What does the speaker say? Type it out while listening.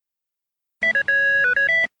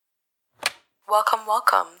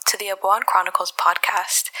Welcome to the Abuan Chronicles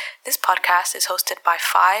podcast. This podcast is hosted by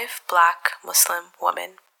 5 Black Muslim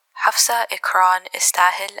women, Hafsa, Ikran,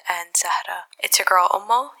 Istahil, and Zahra. It's your girl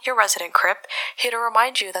Ummo, your resident Crip, here to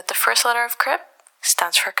remind you that the first letter of Crip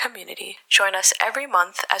stands for community. Join us every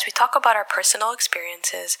month as we talk about our personal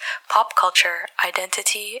experiences, pop culture,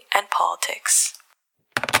 identity, and politics.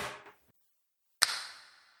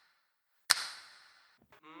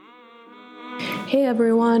 Hey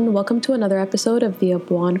everyone, welcome to another episode of the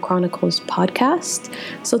Abuan Chronicles podcast.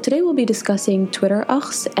 So today we'll be discussing Twitter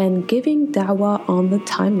Akhs and giving Dawah on the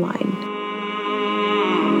timeline.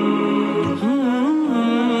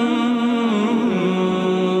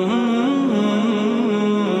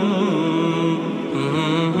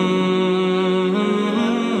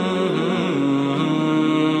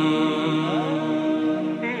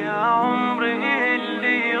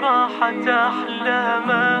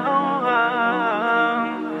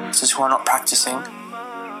 Sisters who are not practicing.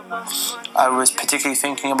 I was particularly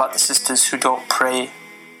thinking about the sisters who don't pray,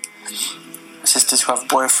 sisters who have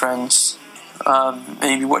boyfriends,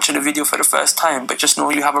 maybe watching a video for the first time, but just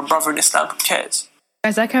know you have a brother in Islam who cares.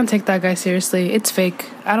 Guys, I can't take that guy seriously. It's fake.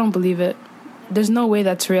 I don't believe it. There's no way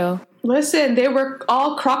that's real. Listen, they were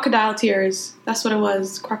all crocodile tears. That's what it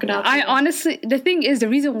was, crocodile tears. I honestly, the thing is, the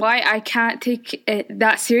reason why I can't take it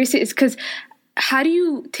that seriously is because how do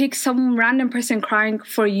you take some random person crying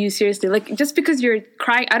for you seriously? Like, just because you're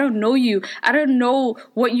crying, I don't know you. I don't know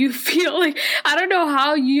what you feel. Like, I don't know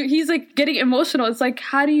how he's like getting emotional. It's like,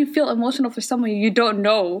 how do you feel emotional for someone you don't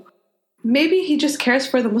know? Maybe he just cares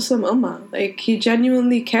for the Muslim Ummah. Like, he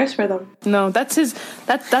genuinely cares for them. No, that's his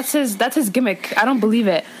gimmick. I don't believe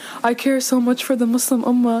it. I care so much for the Muslim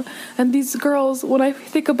Ummah and these girls. When I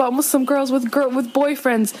think about Muslim girls with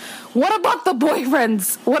boyfriends, what about the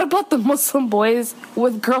boyfriends? What about the Muslim boys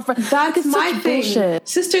with girlfriends? That's my thing. Bullshit.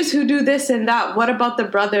 Sisters who do this and that. What about the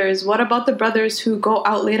brothers? What about the brothers who go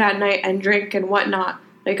out late at night and drink and whatnot?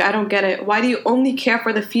 Like, I don't get it. Why do you only care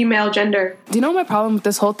for the female gender? Do you know what my problem with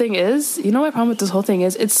this whole thing is?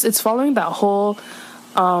 It's following that whole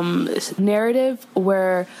narrative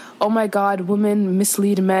where, oh my God, women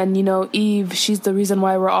mislead men. You know, Eve, she's the reason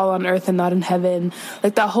why we're all on earth and not in heaven.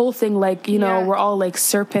 Like that whole thing, like, you know, we're all like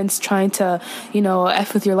serpents trying to, you know,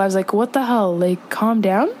 F with your lives. Like, what the hell? Like, calm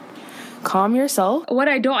down. Calm yourself. What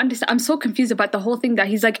I don't understand, I'm so confused about the whole thing that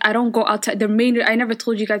he's like, I don't go outside. I never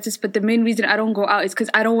told you guys this, but the main reason I don't go out is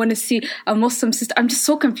because I don't want to see a Muslim sister. I'm just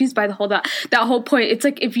so confused by that whole point. It's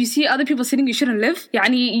like, if you see other people sitting, you shouldn't live.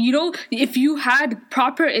 Yani, you know, if you had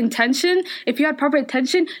proper intention,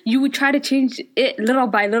 you would try to change it little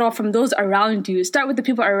by little from those around you. Start with the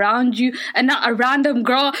people around you and not a random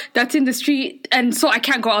girl that's in the street. And so I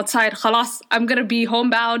can't go outside. Khalas, I'm going to be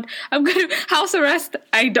homebound. I'm going to house arrest.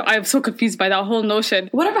 I'm so confused by that whole notion.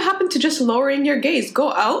 Whatever happened to just lowering your gaze?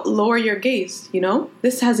 Go out, lower your gaze, you know?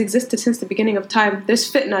 This has existed since the beginning of time.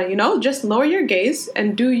 There's fitna, you know? Just lower your gaze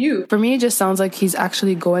and do you. For me, it just sounds like he's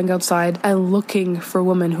actually going outside and looking for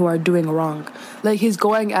women who are doing wrong. Like, he's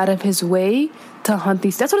going out of his way to hunt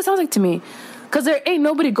these. That's what it sounds like to me. Because there ain't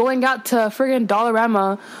nobody going out to friggin'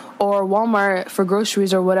 Dollarama or Walmart for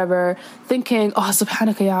groceries or whatever thinking, oh,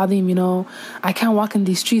 subhanaka ya alim, you know, I can't walk in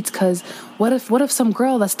these streets because what if some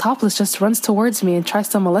girl that's topless just runs towards me and tries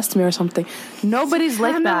to molest me or something? Nobody's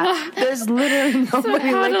like that. There's literally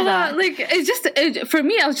nobody like that. Like, for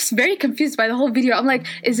me, I was just very confused by the whole video. I'm like,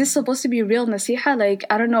 is this supposed to be real nasiha? Like,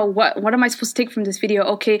 I don't know, what am I supposed to take from this video?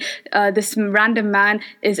 Okay, this random man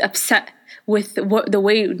is upset with the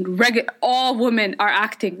way all women are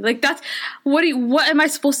acting. Like, that's what am I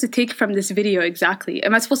supposed to take from this video exactly?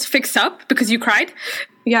 Am I supposed to fix up because you cried?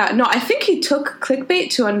 Yeah, no, I think he took clickbait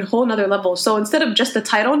to a whole nother level. So instead of just the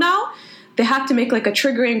title now, they have to make like a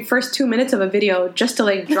triggering first 2 minutes of a video just to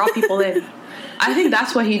like draw people in. I think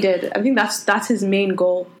that's what he did. I think that's his main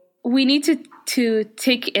goal. We need to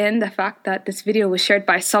take in the fact that this video was shared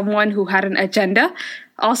by someone who had an agenda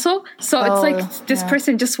also. So it's like this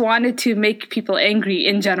person just wanted to make people angry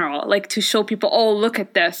in general, like to show people, oh, look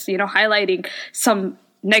at this, you know, highlighting some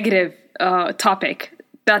negative topic.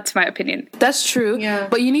 That's my opinion. That's true. Yeah.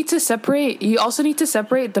 But you also need to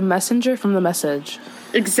separate the messenger from the message.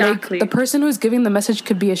 Exactly. Like, the person who's giving the message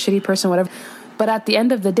could be a shitty person, whatever. But at the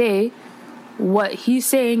end of the day, what he's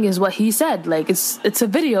saying is what he said. Like, it's a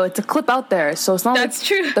video, it's a clip out there. So it's not That's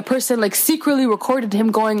true. The person like secretly recorded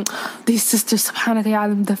him going, these sisters, subhanaka ya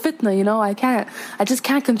alim, the fitna, you know, I just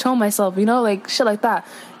can't control myself, you know, like shit like that.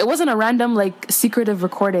 It wasn't a random like secretive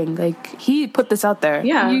recording. Like, he put this out there.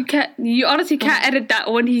 Yeah. You honestly can't edit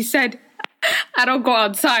that when he said, I don't go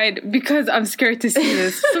outside because I'm scared to see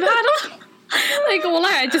this. Subhanallah. Like,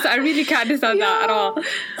 wallahi, I really can't understand that at all.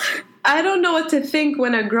 I don't know what to think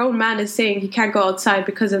when a grown man is saying he can't go outside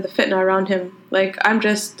because of the fitna around him. Like, I'm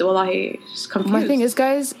just, wallahi, just confused. My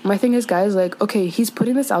thing is, guys, like, okay, he's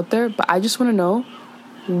putting this out there, but I just want to know,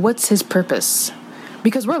 what's his purpose?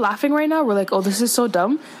 Because we're laughing right now. We're like, oh, this is so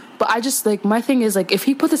dumb. But I just, like, my thing is, like, if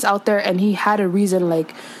he put this out there and he had a reason,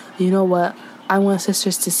 like, you know what, I want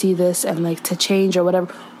sisters to see this and, like, to change or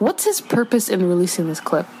whatever, what's his purpose in releasing this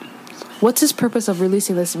clip? What's his purpose of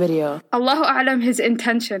releasing this video? Allahu A'lam, his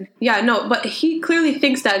intention. Yeah, no, but he clearly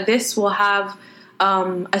thinks that this will have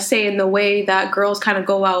a say in the way that girls kind of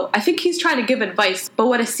go out. I think he's trying to give advice, but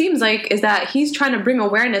what it seems like is that he's trying to bring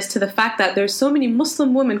awareness to the fact that there's so many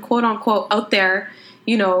Muslim women, quote unquote, out there,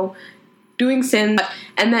 you know, doing sin.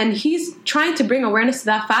 And then he's trying to bring awareness to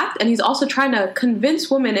that fact, and he's also trying to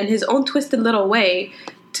convince women in his own twisted little way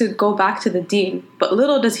to go back to the deen. But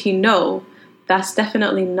little does he know, that's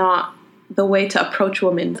definitely not the way to approach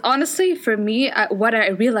women. Honestly, for me, what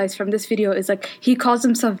I realized from this video is, like, he calls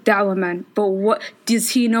himself Dawah man, but what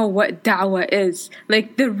does he know what Dawah is?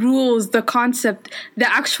 Like, the rules, the concept, the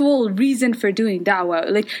actual reason for doing Dawah.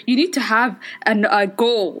 Like, you need to have a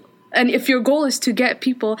goal. And if your goal is to get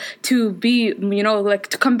people to be, you know, like,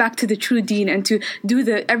 to come back to the true deen and to do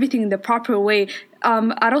everything in the proper way,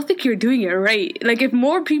 I don't think you're doing it right. Like, if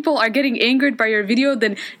more people are getting angered by your video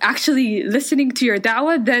than actually listening to your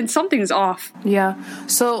da'wah, then something's off. Yeah.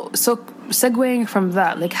 So segueing from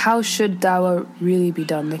that, like, how should da'wah really be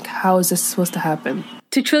done? Like, how is this supposed to happen?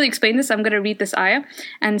 To truly explain this, I'm going to read this ayah.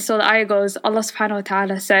 And so the ayah goes, Allah subhanahu wa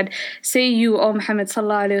ta'ala said, "Say you, O Muhammad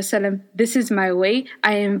sallallahu alayhi wasallam, this is my way.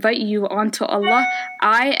 I invite you onto Allah.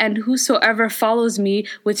 I and whosoever follows me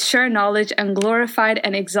with sure knowledge, and glorified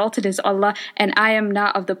and exalted is Allah, and I am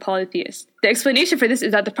not of the polytheists." The explanation for this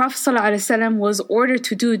is that the Prophet ﷺ was ordered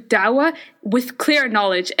to do da'wah with clear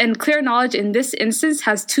knowledge. And clear knowledge in this instance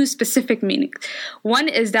has two specific meanings. One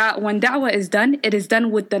is that when da'wah is done, it is done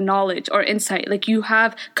with the knowledge or insight. Like, you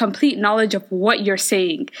have complete knowledge of what you're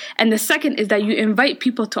saying. And the second is that you invite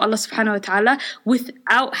people to Allah subhanahu wa ta'ala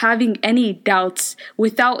without having any doubts,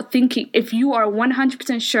 without thinking. If you are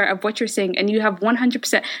 100% sure of what you're saying and you have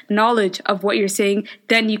 100% knowledge of what you're saying,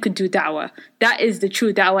 then you could do da'wah. That is the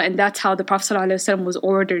true da'wah, and that's how the Prophet ﷺ was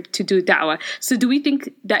ordered to do da'wah. So do we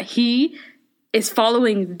think that he is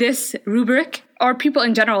following this rubric, or people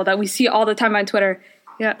in general that we see all the time on Twitter?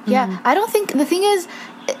 Yeah, I don't think, the thing is,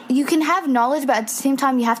 you can have knowledge, but at the same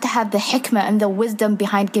time you have to have the hikmah and the wisdom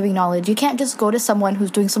behind giving knowledge. You can't just go to someone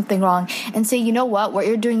who's doing something wrong and say, you know what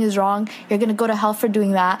you're doing is wrong, you're going to go to hell for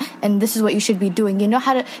doing that, and this is what you should be doing. You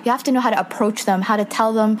have to know how to approach them, how to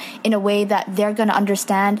tell them in a way that they're going to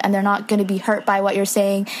understand and they're not going to be hurt by what you're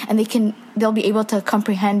saying, and they'll be able to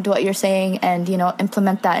comprehend what you're saying and, you know,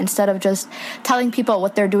 implement that, instead of just telling people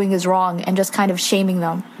what they're doing is wrong and just kind of shaming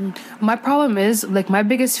them. My problem is, like, my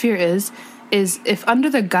biggest fear is if under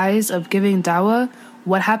the guise of giving da'wah,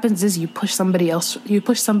 what happens is you push somebody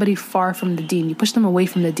far from the deen, you push them away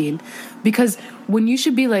from the deen. Because when you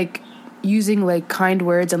should be, like, using, like, kind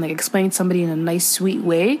words and, like, explaining somebody in a nice, sweet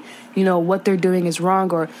way, you know, what they're doing is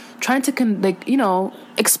wrong, or trying to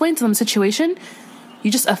explain to them the situation,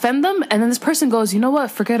 you just offend them, and then this person goes, you know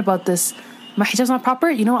what, forget about this, my hijab's not proper,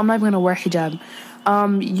 you know what, I'm not even going to wear hijab.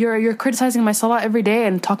 You're criticizing my salah every day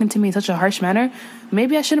and talking to me in such a harsh manner.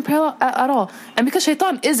 Maybe I shouldn't pray at all. And because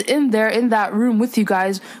shaitan is in that room with you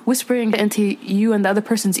guys, whispering into you and the other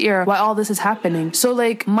person's ear while all this is happening. So,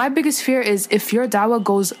 like, my biggest fear is if your da'wah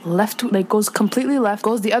goes left, like, goes completely left,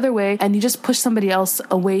 goes the other way, and you just push somebody else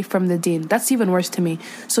away from the deen. That's even worse to me.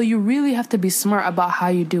 So you really have to be smart about how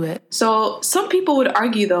you do it. So some people would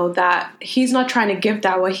argue, though, that he's not trying to give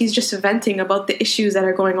da'wah, he's just venting about the issues that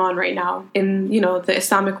are going on right now in, you know, the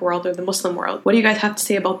Islamic world or the Muslim world. What do you guys have to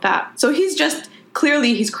say about that? So he's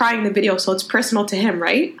crying in the video, so it's personal to him,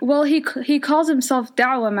 right? Well, he calls himself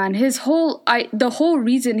Dawah man. The whole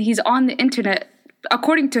reason he's on the internet,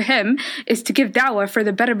 according to him, is to give da'wah for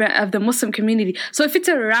the betterment of the Muslim community. So if it's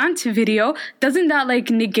a rant video, doesn't that, like,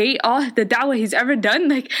 negate all the da'wah he's ever done?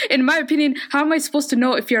 Like, in my opinion, how am I supposed to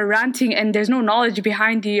know if you're ranting and there's no knowledge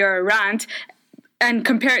behind your rant and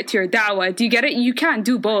compare it to your da'wah? Do you get it? You can't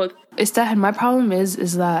do both. Istahan, my problem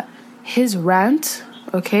is that his rant,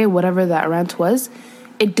 okay, whatever that rant was,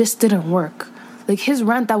 it just didn't work. Like, his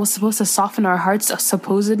rant that was supposed to soften our hearts,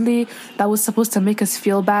 supposedly, that was supposed to make us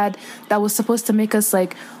feel bad, that was supposed to make us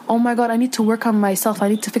like, oh my God, I need to work on myself, I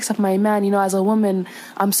need to fix up my man, you know, as a woman,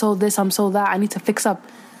 I'm so this, I'm so that, I need to fix up.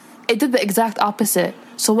 It did the exact opposite.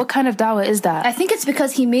 So what kind of da'wah is that? I think it's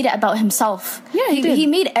because he made it about himself. Yeah, he did. He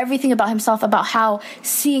made everything about himself, about how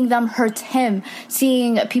seeing them hurts him,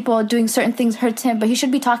 seeing people doing certain things hurts him, but he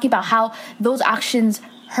should be talking about how those actions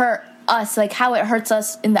hurt us, like how it hurts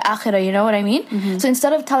us in the akhirah, you know what I mean? So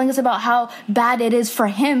instead of telling us about how bad it is for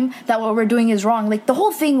him that what we're doing is wrong, like the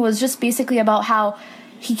whole thing was just basically about how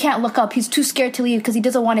he can't look up, he's too scared to leave because he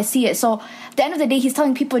doesn't want to see it. So at the end of the day, he's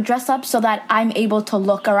telling people to dress up so that I'm able to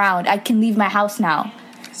look around, I can leave my house now.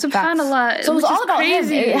 SubhanAllah. So it was all about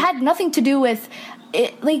him. It had nothing to do with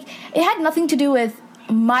it. Like it had nothing to do with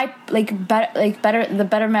my the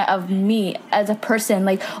betterment of me as a person.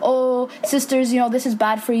 Like, oh, sisters, you know, this is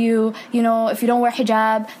bad for you. You know, if you don't wear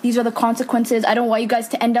hijab, these are the consequences. I don't want you guys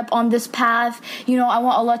to end up on this path. You know, I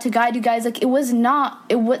want Allah to guide you guys. Like, it was not.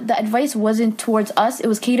 The advice wasn't towards us. It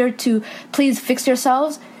was catered to, please fix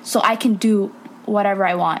yourselves so I can do whatever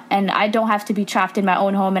I want, and I don't have to be trapped in my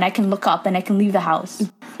own home, and I can look up and I can leave the house.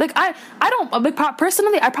 Like I don't like,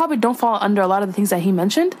 personally, I probably don't fall under a lot of the things that he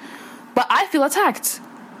mentioned, but I feel attacked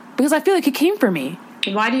because I feel like he came for me.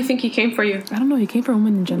 Why do you think he came for you? I don't know. He came for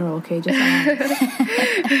women in general. Okay, just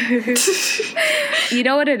you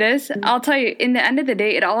know what it is? I'll tell you. In the end of the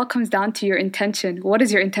day, it all comes down to your intention. What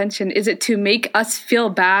is your intention? Is it to make us feel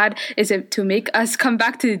bad? Is it to make us come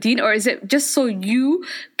back to the deen, or is it just so you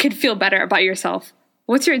could feel better about yourself?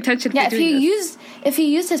 What's your intention? Yeah, for doing this? If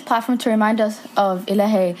he used his platform to remind us of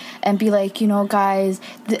Ilahi and be like, you know, guys,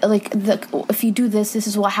 if you do this, this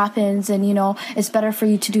is what happens, and you know, it's better for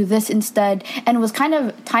you to do this instead, and was kind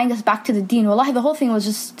of tying us back to the deen. Wallahi, the whole thing was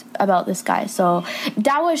just about this guy. So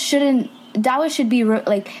Dawah should be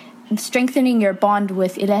like strengthening your bond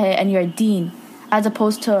with Ilahi and your deen, as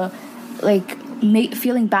opposed to like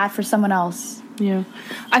feeling bad for someone else. Yeah,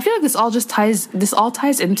 I feel like this all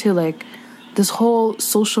ties into like this whole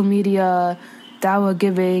social media, dawah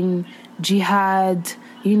giving, jihad,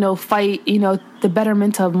 you know, fight, you know, the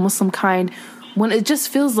betterment of Muslim kind, when it just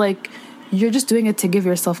feels like you're just doing it to give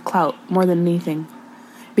yourself clout more than anything.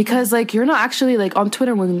 Because, like, you're not actually, like, on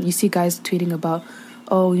Twitter when you see guys tweeting about,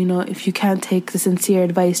 oh, you know, if you can't take the sincere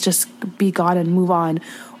advice, just be gone and move on.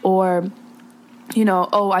 Or, you know,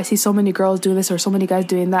 oh, I see so many girls doing this or so many guys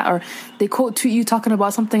doing that. Or they quote tweet you talking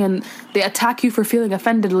about something and they attack you for feeling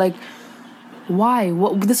offended. Like, why?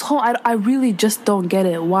 What this whole I really just don't get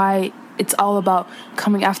it. Why it's all about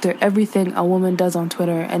coming after everything a woman does on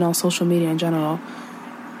Twitter and on social media in general.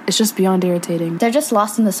 It's just beyond irritating. They're just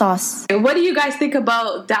lost in the sauce. What do you guys think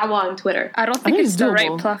about Dawah on Twitter? I don't think it's the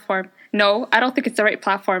right platform. No, I don't think it's the right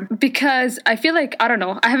platform because I feel like, I don't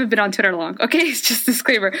know, I haven't been on Twitter long, okay? It's just a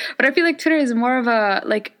disclaimer. But I feel like Twitter is more of a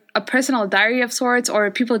personal diary of sorts,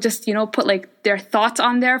 or people just, you know, put like their thoughts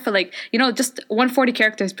on there for like, you know, just 140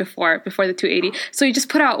 characters before the 280. So you just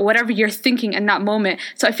put out whatever you're thinking in that moment.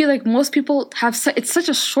 So I feel like most people have it's such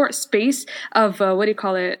a short space of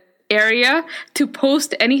area to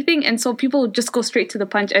post anything, and so people just go straight to the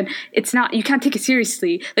punch, and it's not, you can't take it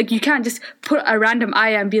seriously. Like, you can't just put a random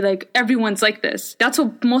ayah and be like, everyone's like this. That's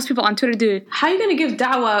what most people on Twitter do. How are you going to give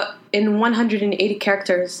Dawah in 180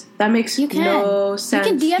 characters? That makes no sense.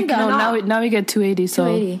 You can DM them. No, now we get 280, so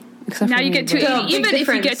 280. Now you get 280. Even if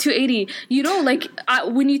you get 280, you know, like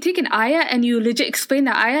when you take an ayah and you legit explain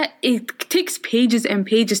the ayah, it takes pages and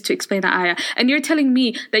pages to explain the ayah. And you're telling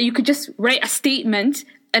me that you could just write a statement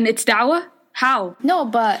and it's dawah? How? No,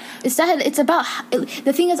 but it's about,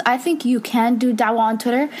 the thing is, I think you can do dawah on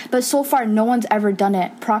Twitter, but so far no one's ever done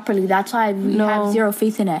it properly. That's why we have zero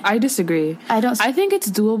faith in it. I disagree. I think it's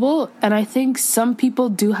doable, and I think some people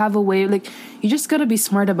do have a way, like, you just gotta be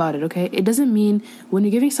smart about it, okay? It doesn't mean, when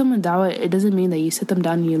you're giving someone dawah, it doesn't mean that you sit them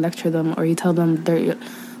down and you lecture them, or you tell them there's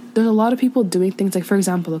a lot of people doing things, like, for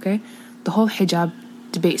example, okay, the whole hijab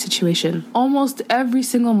debate situation. Almost every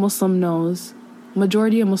single Muslim knows,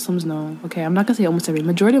 majority of Muslims know, okay, I'm not gonna say almost every,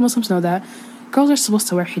 majority of Muslims know that girls are supposed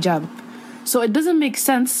to wear hijab. So it doesn't make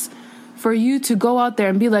sense for you to go out there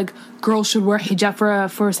and be like, girls should wear hijab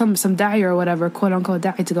for some da'i or whatever, quote unquote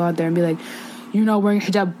da'i, to go out there and be like, you're not wearing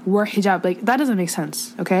hijab, wear hijab. Like, that doesn't make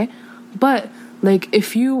sense, okay? But like,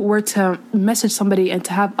 if you were to message somebody and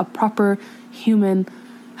to have a proper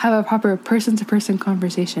person-to-person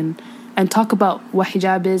conversation and talk about what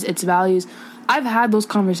hijab is, its values, I've had those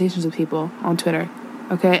conversations with people on Twitter,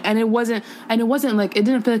 okay? And it wasn't like, it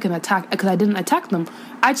didn't feel like an attack, because I didn't attack them.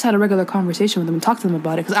 I just had a regular conversation with them and talked to them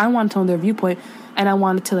about it, because I wanted to know their viewpoint, and I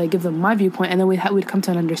wanted to like give them my viewpoint, and then we'd come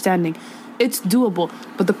to an understanding. It's doable,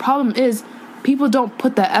 but the problem is people don't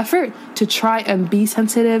put the effort to try and be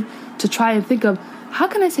sensitive, to try and think of, how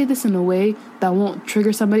can I say this in a way that won't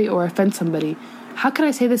trigger somebody or offend somebody? How can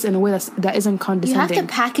I say this in a way that isn't condescending? You have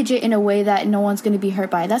to package it in a way that no one's going to be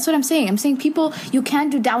hurt by it. That's what I'm saying. I'm saying people, you can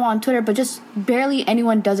do dawah on Twitter, but just barely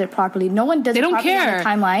anyone does it properly. No one does it properly on the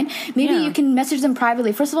timeline. Maybe you can message them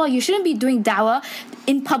privately. First of all, you shouldn't be doing dawah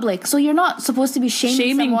in public. So you're not supposed to be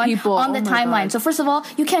shaming someone people on the timeline. So first of all,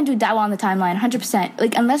 you can't do dawah on the timeline, 100%.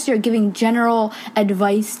 Like, unless you're giving general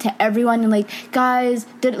advice to everyone and like, guys,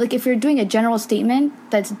 if you're doing a general statement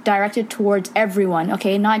that's directed towards everyone,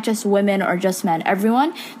 okay, not just women or just men,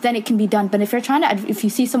 everyone, then it can be done. But if you're trying to, if you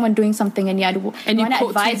see someone doing something and you want to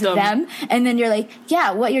advise them, and then you're like,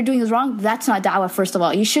 yeah, what you're doing is wrong, that's not da'wah. First of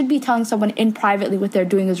all, you should be telling someone in privately what they're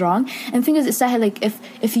doing is wrong. And the thing is, it's that, like,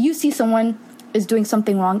 if you see someone is doing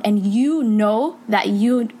something wrong and you know that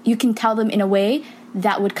you can tell them in a way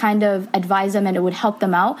that would kind of advise them and it would help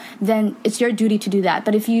them out, then it's your duty to do that.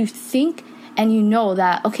 But if you think and you know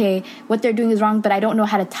that, okay, what they're doing is wrong, but I don't know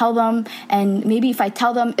how to tell them, and maybe if I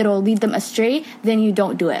tell them, it'll lead them astray, then you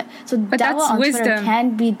don't do it. So dawah on Twitter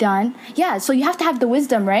can be done. Yeah, so you have to have the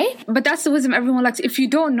wisdom, right? But that's the wisdom everyone lacks. If you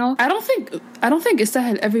don't know... I don't think it's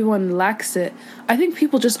that everyone lacks it. I think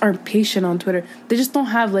people just aren't patient on Twitter. They just don't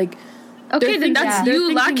have, like... Okay, then that's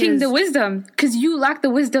you lacking the wisdom, because you lack the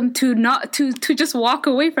wisdom to not to just walk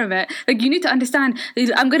away from it. Like, you need to understand,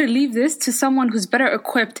 I'm going to leave this to someone who's better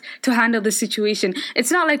equipped to handle the situation.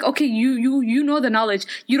 It's not like, okay, you know the knowledge.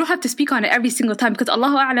 You don't have to speak on it every single time, because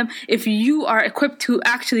Allahu A'lam if you are equipped to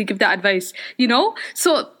actually give that advice, you know?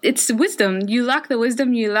 So it's wisdom. You lack the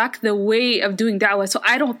wisdom, you lack the way of doing da'wah. So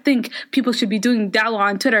I don't think people should be doing da'wah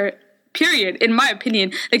on Twitter, period, in my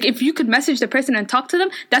opinion. Like, if you could message the person and talk to them,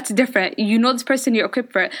 that's different. You know this person, you're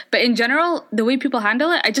equipped for it. But in general, the way people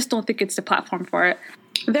handle it, I just don't think it's the platform for it.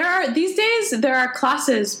 These days, there are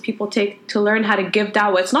classes people take to learn how to give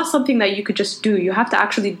da'wah. It's not something that you could just do. You have to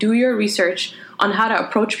actually do your research on how to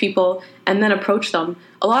approach people and then approach them.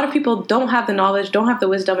 A lot of people don't have the knowledge, don't have the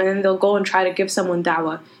wisdom, and then they'll go and try to give someone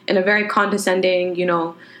da'wah in a very condescending,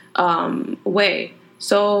 way.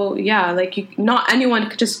 So, yeah, like, not anyone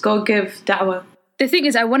could just go give da'wah. The thing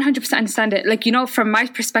is, I 100% understand it. Like, from my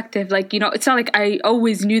perspective, like, it's not like I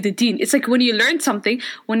always knew the deen. It's like when you learn something,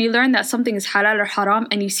 when you learn that something is halal or haram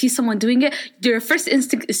and you see someone doing it, your first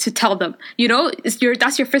instinct is to tell them,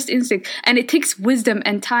 that's your first instinct. And it takes wisdom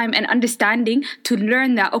and time and understanding to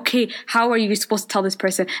learn that, okay, how are you supposed to tell this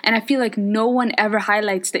person? And I feel like no one ever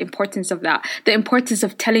highlights the importance of that, the importance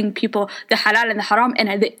of telling people the halal and the haram,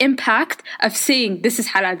 and the impact of saying this is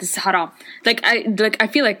halal, this is haram. I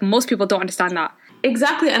feel like most people don't understand that.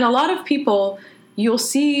 Exactly. And a lot of people, you'll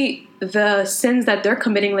see the sins that they're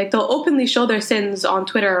committing. Like, they'll openly show their sins on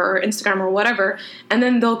Twitter or Instagram or whatever, and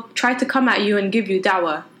then they'll try to come at you and give you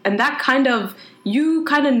da'wah. And that you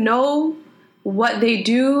kind of know what they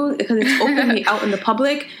do because it's openly out in the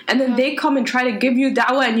public, and then they come and try to give you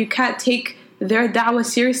da'wah and you can't take their da'wah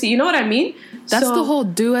seriously. You know what I mean? That's the whole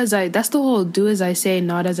do as I say,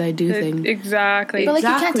 not as I do thing. Exactly. But, like, you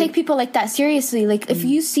can't take people like that seriously. Like, if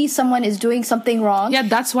you see someone is doing something wrong. Yeah,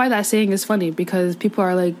 that's why that saying is funny, because people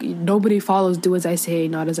are like, nobody follows do as I say,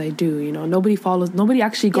 not as I do. Nobody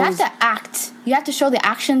actually goes. You have to act. You have to show the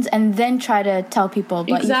actions and then try to tell people.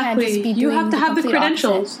 But exactly. You can't just be doing. You have to have the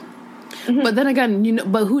credentials. Mm-hmm. But then again,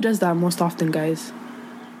 but who does that most often, guys?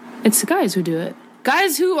 It's the guys who do it.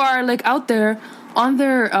 Guys who are, like, out there on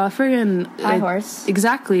their friggin' high horse.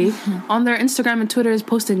 Exactly. On their Instagram and Twitter is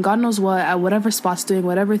posting God knows what at whatever spots, doing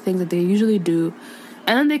whatever things that they usually do.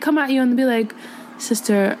 And then they come at you and be like,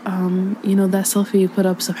 sister, that selfie you put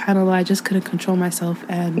up, subhanAllah, I just couldn't control myself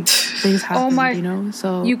and things happened,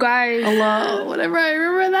 so you guys, Allah, whenever I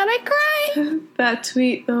remember that, I cry. That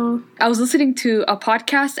tweet, though. I was listening to a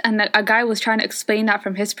podcast and a guy was trying to explain that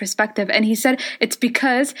from his perspective, and he said it's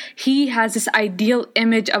because he has this ideal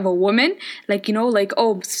image of a woman,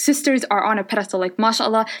 sisters are on a pedestal, like,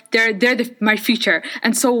 mashallah, they're my future,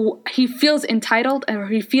 and so he feels entitled, or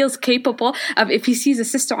he feels capable of, if he sees a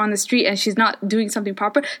sister on the street and she's not doing something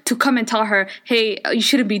proper, to come and tell her, hey, you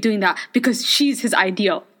shouldn't be doing that, because she's his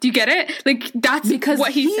ideal. Do you get it? Like, that's because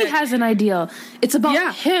what he said. Has an ideal. It's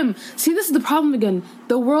about him. See, this is the problem again.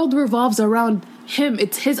 The world revolves around him.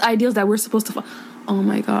 It's his ideals that we're supposed to follow. Oh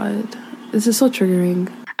my God. This is so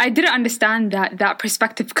triggering. I didn't understand that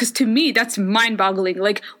perspective, because to me that's mind-boggling.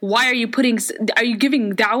 Like, why are you giving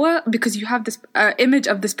da'wah because you have this image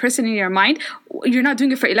of this person in your mind? You're not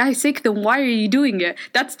doing it for Ilahi's sake, then why are you doing it?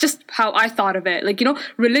 That's just how I thought of it. Like,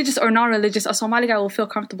 religious or non-religious, a Somali guy will feel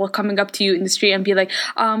comfortable coming up to you in the street and be like,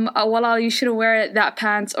 wallah, you shouldn't wear that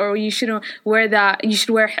pants, or you shouldn't wear that, you should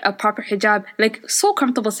wear a proper hijab. Like, so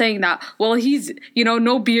comfortable saying that. Well, he's,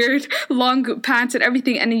 no beard, long pants and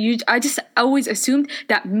everything, and I just always assumed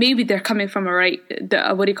that maybe they're coming from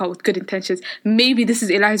with good intentions. Maybe this is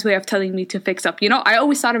Ilahi's way of telling me to fix up. I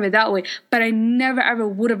always thought of it that way, but I never ever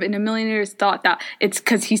would have in a million years thought that that it's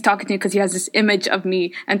because he's talking to me because he has this image of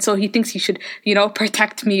me, and so he thinks he should,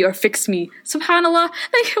 protect me or fix me. Subhanallah.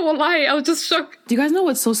 Like, wallahi, I was just shocked. Do you guys know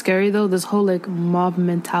what's so scary though? This whole like mob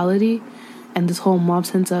mentality and this whole mob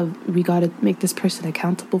sense of we gotta make this person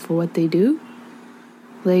accountable for what they do.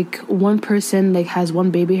 Like, one person like has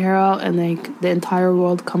one baby hair out and like the entire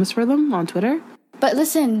world comes for them on Twitter. But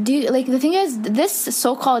listen, the thing is, this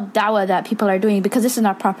so-called dawah that people are doing, because this is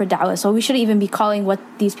not proper dawah, so we shouldn't even be calling what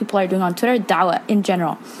these people are doing on Twitter dawah in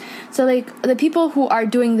general. So like the people who are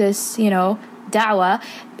doing this, dawah,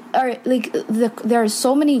 are like there are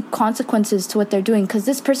so many consequences to what they're doing, because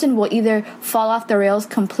this person will either fall off the rails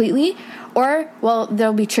completely, or well,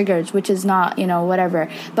 there'll be triggers, which is not whatever.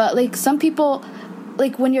 But like some people,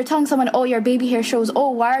 like when you're telling someone, oh, your baby hair shows, oh,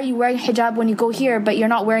 why are you wearing hijab when you go here but you're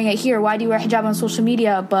not wearing it here? Why do you wear hijab on social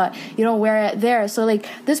media but you don't wear it there? So like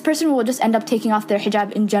this person will just end up taking off their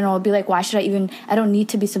hijab in general, be like, why should I don't need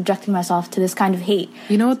to be subjecting myself to this kind of hate.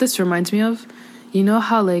 You know what this reminds me of? You know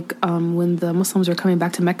how like when the Muslims were coming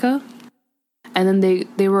back to Mecca, and then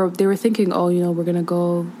they were thinking, oh, we're gonna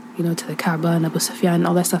go to the Kaaba and Abu Sufyan and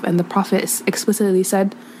all that stuff, and the Prophet explicitly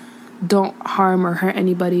said, don't harm or hurt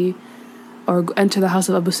anybody, or enter the house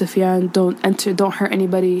of Abu Sufyan, don't hurt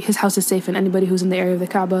anybody, his house is safe, and anybody who's in the area of the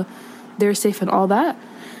Kaaba, they're safe, and all that.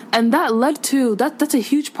 And that led to that's a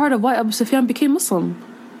huge part of why Abu Sufyan became Muslim,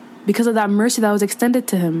 because of that mercy that was extended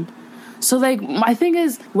to him. So like my thing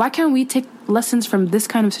is, why can't we take lessons from this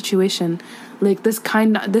kind of situation, like this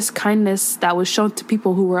kindness that was shown to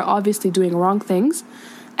people who were obviously doing wrong things,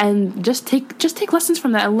 and just take lessons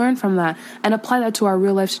from that and learn from that and apply that to our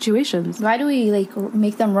real life situations. Why do we like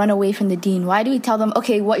make them run away from the deen? Why do we tell them,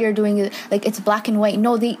 okay, what you're doing is like it's black and white?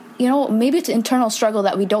 No, maybe it's an internal struggle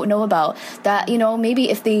that we don't know about. That maybe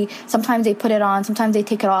if sometimes they put it on, sometimes they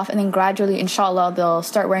take it off, and then gradually, inshallah, they'll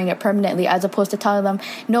start wearing it permanently. As opposed to telling them,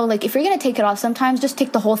 no, like if you're gonna take it off, sometimes just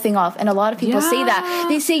take the whole thing off. And a lot of people say that.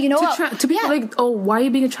 They say, to people like, oh, why are you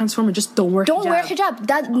being a transformer? Just don't wear hijab. Don't wear hijab.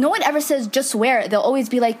 That no one ever says just wear it. They'll always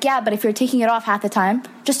be like, yeah, but if you're taking it off half the time,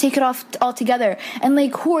 just take it off altogether. And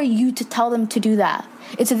like, who are you to tell them to do that?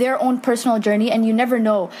 It's their own personal journey, and you never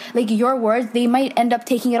know. Like your words, they might end up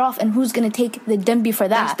taking it off, and who's gonna take the dembi for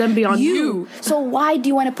that? That's dembi on you. So why do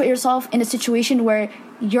you want to put yourself in a situation where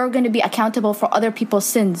you're gonna be accountable for other people's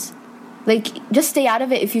sins? Like, just stay out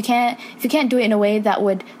of it. If you can't do it in a way that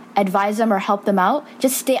would advise them or help them out,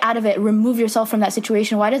 just stay out of it. Remove yourself from that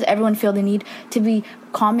situation. Why does everyone feel the need to be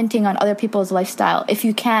commenting on other people's lifestyle if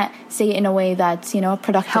you can't say it in a way that's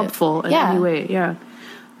productive, helpful in any way? Yeah.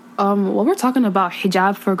 While we're talking about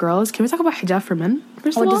hijab for girls, can we talk about hijab for men?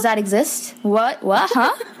 Does that exist? What?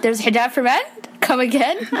 Huh? There's hijab for men? Come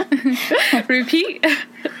again? Repeat.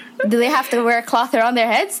 Do they have to wear a cloth around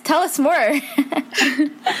their heads? Tell us more.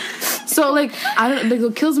 So like,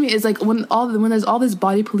 what kills me is like when there's all this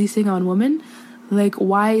body policing on women, like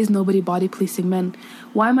why is nobody body policing men?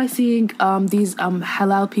 Why am I seeing these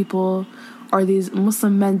halal people or these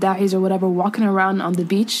Muslim men, da'is or whatever, walking around on the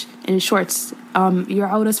beach in shorts?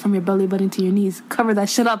 Your auras from your belly button to your knees. Cover that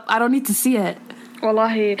shit up. I don't need to see it.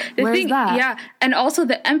 Wallahi. Where's that? Yeah, and also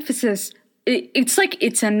the emphasis. It's like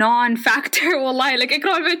it's a non-factor. Wallahi, like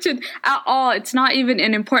Ikram mentioned, at all. It's not even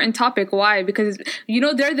an important topic. Why? Because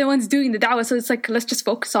they're the ones doing the da'wah. So it's like, let's just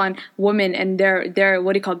focus on women and their their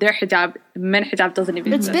hijab. Men hijab doesn't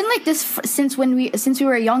even. It's been like this since we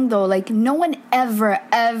were young though. Like no one ever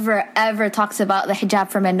talks about the hijab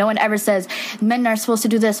for men. No one ever says men are supposed to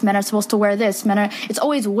do this. Men are supposed to wear this. It's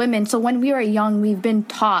always women. So when we were young, we've been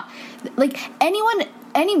taught. Like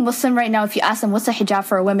any Muslim right now, if you ask them what's a hijab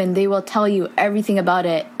for a woman, they will tell you everything about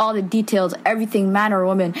it, all the details, everything, man or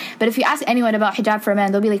woman. But if you ask anyone about hijab for a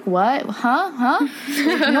man, they'll be like, what? Huh?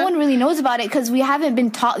 Like, no one really knows about it because we haven't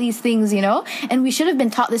been taught these things, and we should have been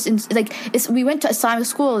taught this we went to Islamic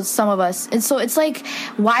schools, some of us, and so it's like,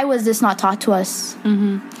 why was this not taught to us?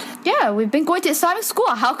 Mm-hmm. Yeah, we've been going to Islamic school.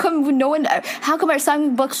 How come our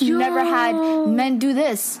Islamic books never had men do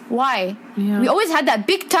this? Why? Yeah. We always had that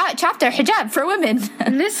big chapter, hijab for women.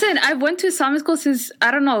 Listen, I went to Islamic school since,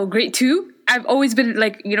 I don't know, grade 2. I've always been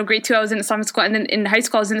like, grade 2 I was in Islamic school, and then in high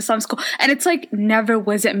school I was in Islamic school. And it's like, never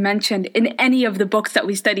was it mentioned in any of the books that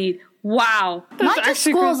we studied. Wow. Not just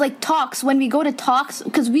schools, like talks. When we go to talks,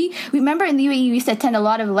 because we remember in the UAE, we used to attend a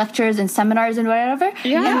lot of lectures and seminars and whatever.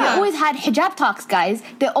 Yeah. And they always had hijab talks, guys.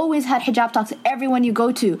 They always had hijab talks, everyone you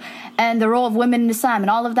go to. And the role of women in Islam and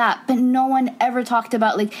all of that. But no one ever talked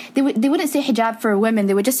about, like, they wouldn't say hijab for women.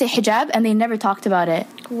 They would just say hijab, and they never talked about it.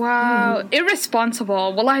 Wow.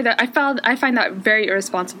 Irresponsible. Wallahi, I find that very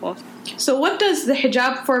irresponsible. So what does the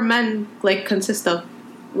hijab for men, like, consist of?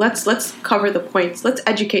 let's cover the points. Let's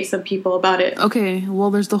educate some people about it. Okay,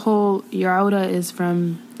 well, there's the whole, your awra is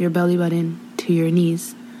from your belly button to your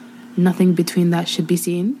knees. Nothing between that should be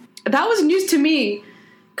seen. That was news to me,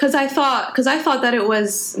 because I thought that it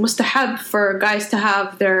was mustahab for guys to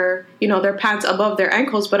have their pants above their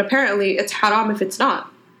ankles, but apparently it's haram if it's not.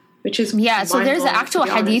 Which is so there's an actual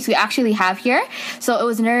hadith we actually have here. So it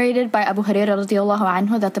was narrated by Abu Hurairah radiallahu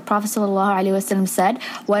anhu that the Prophet sallallahu alaihi wasallam said,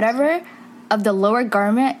 whatever of the lower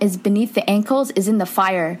garment is beneath the ankles is in the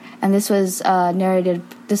fire. And this was narrated,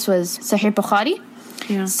 this was Sahih Bukhari.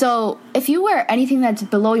 Yeah. So if you wear anything that's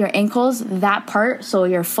below your ankles, that part, so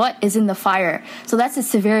your foot, is in the fire. So that's the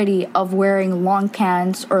severity of wearing long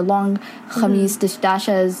pants or long khamis,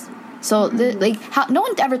 dashas. So no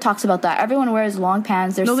one ever talks about that. Everyone wears long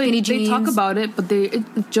pants. There's skinny jeans. They talk about it, but they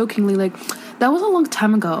jokingly that was a long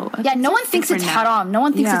time ago. Yeah, no one thinks it's haram. No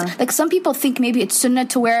one thinks it's some people think maybe it's sunnah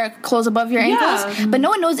to wear clothes above your ankles, but no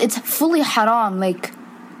one knows it's fully haram.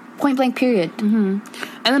 Point blank period. Mm-hmm.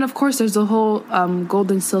 And then of course there's the whole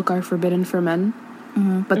gold and silk are forbidden for men.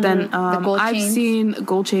 Mm-hmm. But then I've seen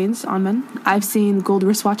gold chains on men. I've seen gold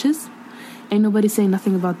wristwatches. Ain't nobody saying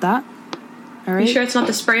nothing about that. All right. You sure it's not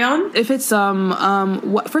the spray on? If it's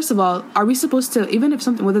first of all, are we supposed to, even if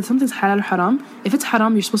whether something's halal or haram, if it's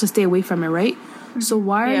haram, you're supposed to stay away from it, right? So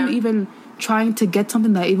why are you even trying to get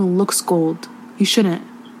something that even looks gold? You shouldn't.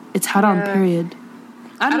 It's haram, period.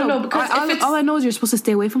 I don't know because all I know is you're supposed to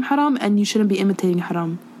stay away from haram and you shouldn't be imitating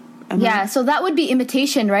haram. So that would be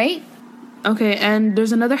imitation, right? Okay, and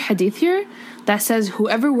there's another hadith here that says,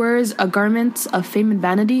 whoever wears a garment of fame and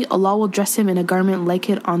vanity, Allah will dress him in a garment like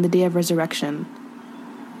it on the day of resurrection.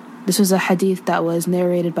 This was a hadith that was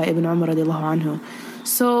narrated by Ibn Umar radiallahu anhu.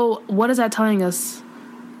 So what is that telling us?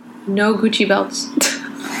 No Gucci belts.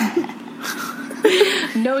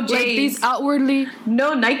 No J's. These outwardly.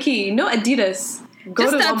 No Nike. No Adidas. Go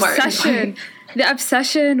just to Walmart. The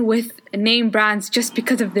obsession with name brands just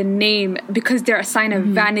because of the name, because they're a sign of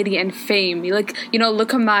vanity and fame. Look at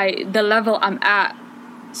the level I'm at.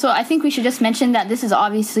 So I think we should just mention that this is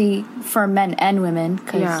obviously for men and women,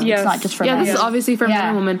 because it's not just for men. Yeah, this is obviously for men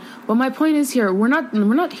and women. But my point is here, we're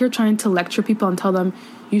not here trying to lecture people and tell them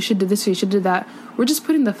you should do this or you should do that. We're just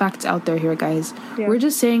putting the facts out there here, guys. Yeah. We're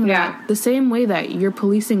just saying that the same way that you're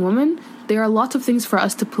policing women, there are lots of things for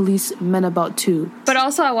us to police men about too. But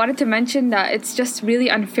also I wanted to mention that it's just really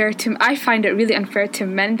unfair I find it really unfair to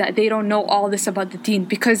men that they don't know all this about the deen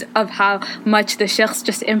because of how much the sheikhs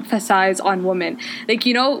just emphasize on women.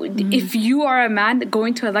 If you are a man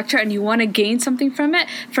going to a lecture and you want to gain something from it,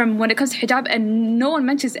 from when it comes to hijab, and no one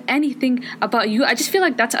mentions anything about you, I just feel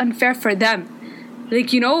like that's unfair for them. They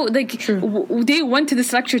went to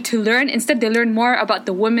this lecture to learn. Instead, they learn more about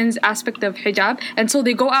the women's aspect of hijab. And so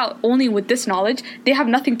they go out only with this knowledge. They have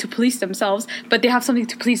nothing to police themselves, but they have something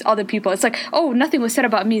to police other people. It's like, oh, nothing was said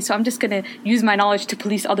about me, so I'm just going to use my knowledge to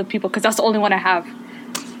police other people because that's the only one I have.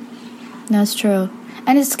 That's true.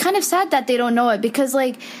 And it's kind of sad that they don't know it because,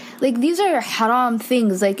 these are haram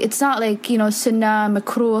things. It's not sunnah,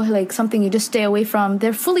 makruh, something you just stay away from.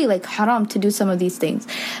 They're fully, haram to do some of these things.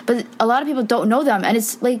 But a lot of people don't know them. And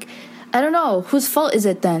it's, I don't know. Whose fault is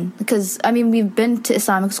it then? Because, we've been to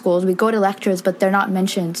Islamic schools. We go to lectures, but they're not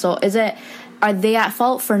mentioned. So are they at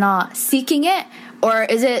fault for not seeking it? Or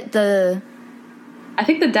is it I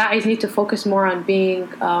think the da'is need to focus more on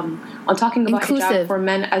being on talking about inclusive hijab for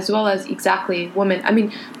men as well as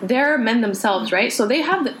women. They're men themselves, right? So they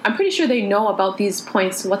have I'm pretty sure they know about these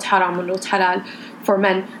points, what's haram and what's halal for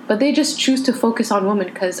men, but they just choose to focus on women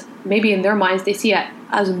because maybe in their minds they see it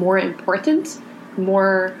as more important,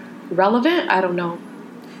 more relevant. I don't know.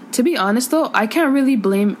 To be honest though, I can't really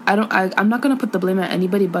blame I'm not going to put the blame at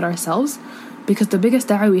anybody but ourselves, because the biggest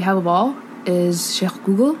da'i we have of all is Sheikh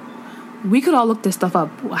Google. We could all look this stuff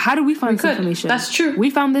up. How do we find this information? That's true.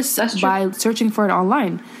 We found this by searching for it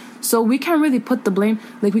online. So we can't really put the blame.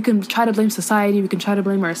 We can try to blame society. We can try to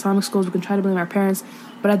blame our Islamic schools. We can try to blame our parents.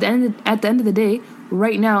 But at the end of the day,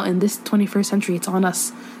 right now in this 21st century, it's on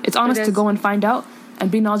us. It's on us to go and find out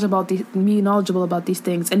and be knowledgeable about these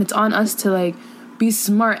things. And it's on us to be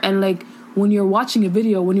smart. And when you're watching a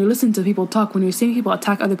video, when you're listening to people talk, when you're seeing people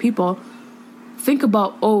attack other people, think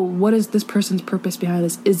about, what is this person's purpose behind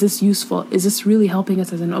this? Is this useful? Is this really helping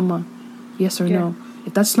us as an ummah? Yes or no?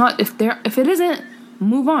 If that's not, if it isn't,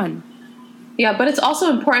 move on. Yeah, but it's also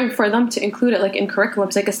important for them to include it in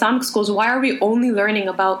curriculums, Islamic schools. Why are we only learning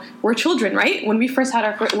about, we're children, right? When we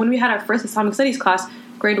had our first Islamic studies class,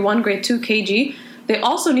 grade 1, grade 2, KG, they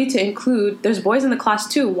also need to include, there's boys in the class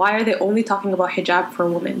too. Why are they only talking about hijab for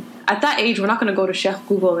women? At that age, we're not going to go to Sheikh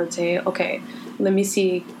Google and say, okay, let me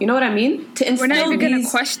see. You know what I mean? To We're not instill even going to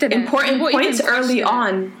these question important it. points early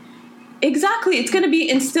on. Exactly. It's going to be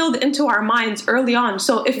instilled into our minds early on.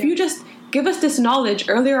 So if you just give us this knowledge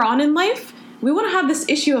earlier on in life, we wouldn't have this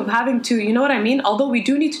issue of having to, you know what I mean? Although we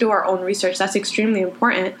do need to do our own research, that's extremely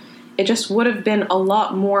important. It just would have been a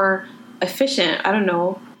lot more efficient. I don't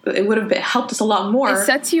know. It would have helped us a lot more. It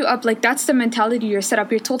sets you up, like, that's the mentality you're set up.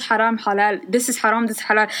 You're told haram, halal, this is haram, this is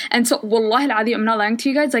halal. And so, wallahi al-azim, I'm not lying to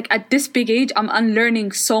you guys, like, at this big age, I'm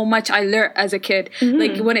unlearning so much I learned as a kid.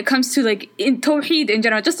 Like, when it comes to, like, in tawheed in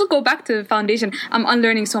general, just to go back to the foundation, I'm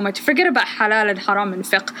unlearning so much. Forget about halal and haram and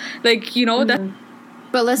fiqh. Like, you know, that...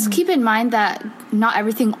 But let's keep in mind that not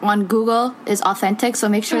everything on Google is authentic, so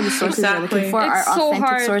make sure the sources you're looking for are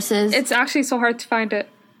authentic sources. It's actually so hard to find it.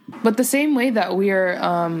 But the same way that we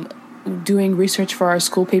are doing research for our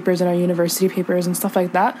school papers and our university papers and stuff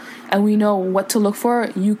like that, and we know what to look for,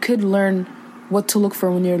 you could learn what to look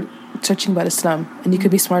for when you're searching about Islam, and you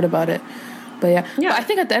could be smart about it. But yeah. But I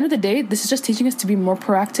think at the end of the day, this is just teaching us to be more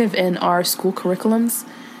proactive in our school curriculums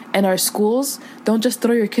and our schools. Don't just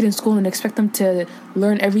throw your kid in school and expect them to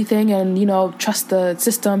learn everything and, you know, trust the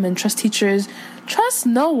system and trust teachers. Trust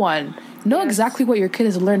no one. Know exactly what your kid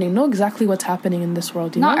is learning. Know exactly what's happening in this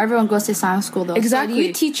world. Not everyone goes to Islamic school, though. Exactly. So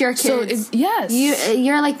you teach your kids. So yes.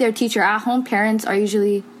 You're like their teacher. At home, parents are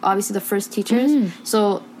usually, obviously, the first teachers.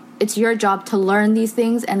 So it's your job to learn these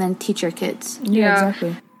things and then teach your kids. Yeah,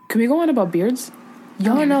 exactly. Can we go on about beards?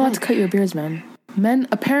 Y'all are not allowed to cut your beards, man. Men,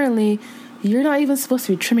 apparently, you're not even supposed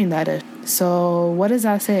to be trimming that. So what does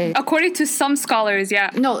that say? According to some scholars, yeah.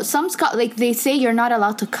 No, some like they say you're not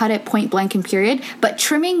allowed to cut it point blank and period. But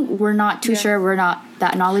trimming, we're not too sure. We're not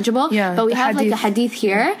that knowledgeable. Yeah, but we have like a hadith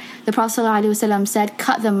here. The Prophet ﷺ said,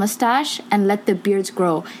 "Cut the mustache and let the beards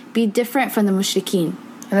grow. Be different from the mushrikeen."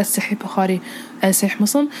 And that's Sahih Bukhari and Sahih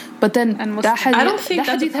Muslim. But then that hadith, I don't think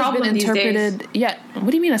that's a problem has been interpreted. These days. Yeah.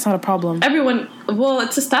 What do you mean that's not a problem?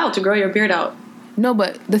 It's a style to grow your beard out. No,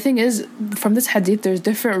 but the thing is, from this hadith, there's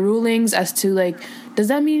different rulings as to, like, does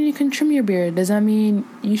that mean you can trim your beard? Does that mean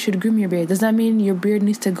you should groom your beard? Does that mean your beard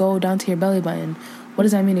needs to go down to your belly button? What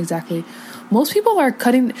does that mean exactly? Most people are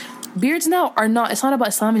cutting beards now. It's not about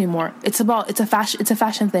Islam anymore. It's a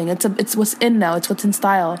fashion thing. It's what's in now. It's what's in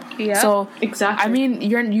style. Yeah. So exactly. I mean,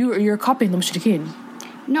 you're copying the mushrikeen.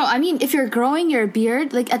 No, I mean, if you're growing your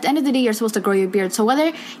beard, like, at the end of the day, you're supposed to grow your beard. So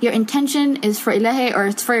whether your intention is for Ilahi or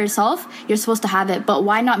it's for yourself, you're supposed to have it. But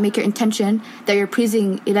why not make your intention that you're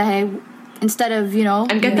pleasing Ilahi instead of, you know,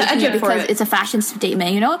 and get the ajr for it because it's a fashion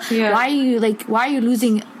statement, you know? Yeah. Why are you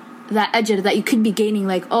losing that ajr that you could be gaining?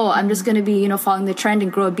 Like, oh, I'm just going to be, you know, following the trend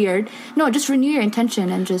and grow a beard. No, just renew your intention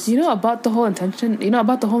and just... about the whole intention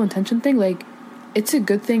thing, like, it's a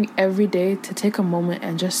good thing every day to take a moment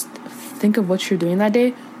and just think of what you're doing that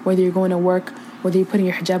day, whether you're going to work, whether you're putting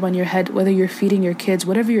your hijab on your head, whether you're feeding your kids,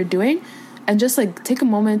 whatever you're doing, and just, like, take a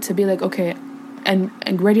moment to be like, okay,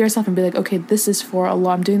 and ready yourself and be like, okay, this is for Allah.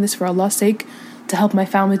 I'm doing this for Allah's sake, to help my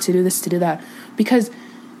family, to do this, to do that. Because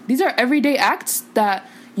these are everyday acts that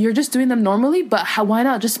you're just doing them normally, but why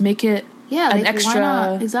not just make it an extra... Why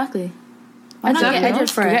not? Exactly. Why not get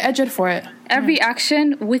ajr for it? Every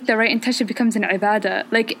action with the right intention becomes an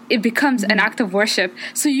ibadah. Like, it becomes an act of worship.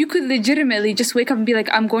 So you could legitimately just wake up and be like,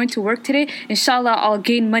 I'm going to work today. Inshallah, I'll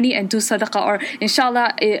gain money and do sadaqah. Or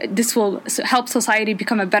inshallah, this will help society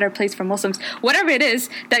become a better place for Muslims. Whatever it is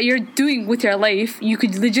that you're doing with your life, you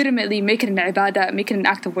could legitimately make it an ibadah, make it an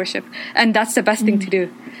act of worship. And that's the best thing to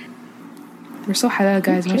do. We're so halal,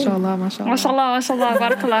 guys. Okay. Mashallah, mashallah. Mashallah, mashallah,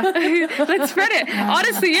 barakallah. Let's spread it.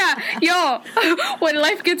 Honestly, yeah. Yo, when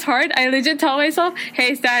life gets hard, I legit tell myself,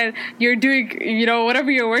 hey, Stan, you're doing, you know,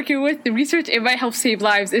 whatever you're working with, the research, it might help save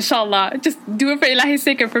lives, inshallah. Just do it for Ilahi's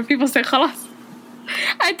sake and for people's sake, khalas.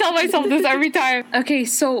 I tell myself this every time. Okay,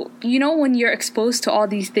 so, you know, when you're exposed to all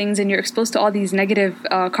these things and you're exposed to all these negative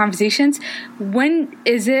conversations, when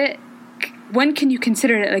can you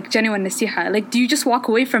consider it like genuine nasiha? Like, do you just walk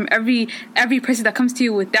away from every person that comes to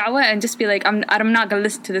you with da'wah and just be like, I'm not gonna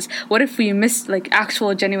listen to this? What if we miss like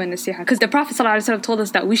actual genuine nasiha? Because the Prophet ﷺ told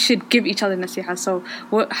us that we should give each other nasiha. So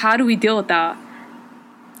how do we deal with that?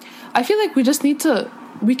 I feel like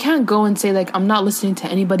we can't go and say like, I'm not listening to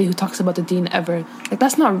anybody who talks about the deen ever. Like,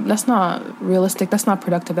 that's not realistic. That's not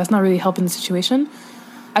productive. That's not really helping the situation.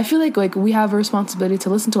 I feel like we have a responsibility to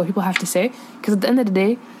listen to what people have to say, because at the end of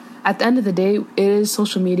the day, it is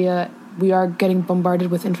social media. We are getting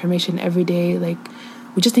bombarded with information every day. Like,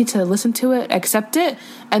 we just need to listen to it, accept it,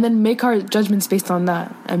 and then make our judgments based on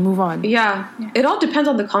that and move on. Yeah. It all depends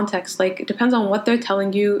on the context. Like, it depends on what they're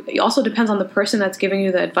telling you. It also depends on the person that's giving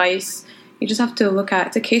you the advice. You just have to look at,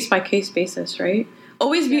 it's a case-by-case basis, right?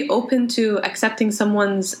 Always be open to accepting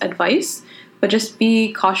someone's advice, but just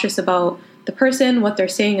be cautious about the person, what they're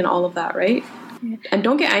saying, and all of that, right? And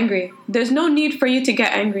don't get angry. There's no need for you to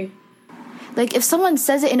get angry. Like, if someone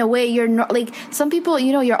says it in a way, you're not, like, some people,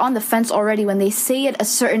 you're on the fence already when they say it a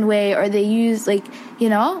certain way, or they use, like,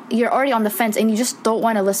 you're already on the fence, and you just don't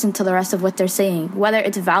want to listen to the rest of what they're saying. Whether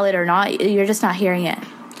it's valid or not, you're just not hearing it.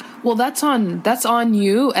 Well, that's on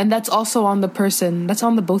you, and that's also on the person. That's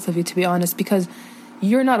on the both of you, to be honest, because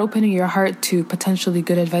you're not opening your heart to potentially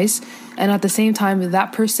good advice, and at the same time,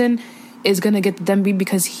 that person is going to get the dembi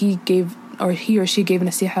because he or she gave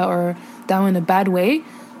nasiha or dawah in a bad way,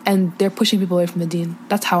 and they're pushing people away from the deen.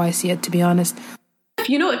 That's how I see it, to be honest.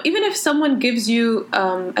 Even if someone gives you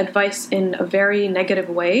advice in a very negative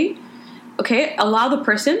way, okay, allow the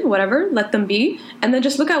person, whatever, let them be, and then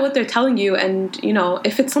just look at what they're telling you, and,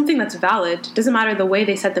 if it's something that's valid, doesn't matter the way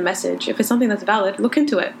they said the message. If it's something that's valid, look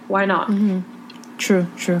into it. Why not? Mm-hmm. True.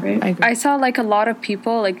 Right? I agree. I saw like a lot of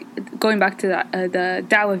people, like going back to the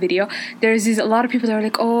Dawah video, there's a lot of people that are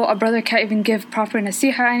like, oh, a brother can't even give proper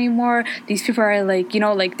nasiha anymore. These people are like,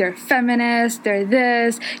 like they're feminists, they're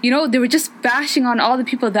this. They were just bashing on all the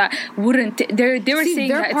people that wouldn't. They were saying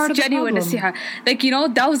that it's genuine nasiha. Like,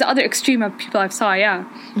 that was the other extreme of people I saw, yeah.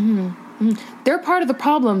 Mm-hmm. Mm-hmm. They're part of the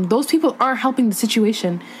problem. Those people aren't helping the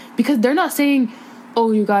situation because they're not saying,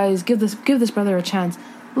 oh, you guys, give this brother a chance.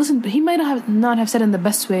 Listen, he might not have said it in the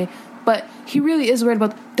best way, but he really is worried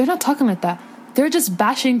about... They're not talking like that. They're just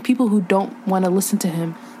bashing people who don't want to listen to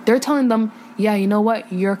him. They're telling them, yeah, you know what?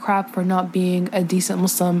 You're crap for not being a decent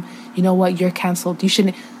Muslim. You know what? You're cancelled. You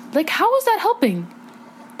shouldn't... Like, how is that helping?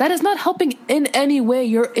 That is not helping in any way.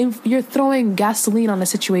 You're throwing gasoline on a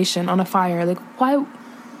situation, on a fire. Like, why...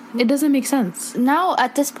 It doesn't make sense. Now,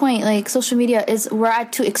 at this point, like, social media we're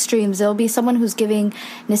at two extremes. There'll be someone who's giving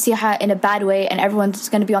nasiha in a bad way and everyone's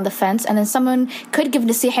going to be on the fence. And then someone could give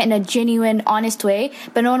nasiha in a genuine, honest way,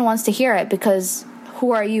 but no one wants to hear it because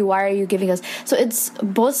who are you? Why are you giving us? So it's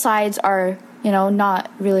both sides are,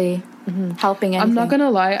 not really helping anything. I'm not going to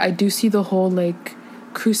lie. I do see the whole, like,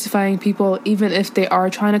 crucifying people, even if they are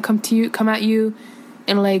trying to come at you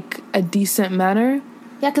in, like, a decent manner.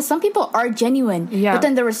 Yeah, because some people are genuine. Yeah. But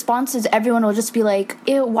then the response is everyone will just be like,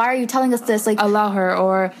 ew, why are you telling us this? Like, allow her,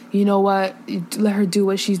 or you know what, let her do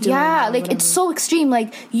what she's doing. Yeah, like whatever. It's so extreme.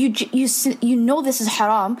 Like you know this is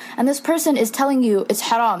haram, and this person is telling you it's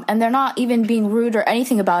haram, and they're not even being rude or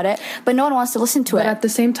anything about it, but no one wants to listen to it. But at the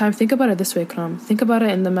same time, think about it this way, Kram. Think about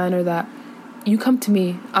it in the manner that you come to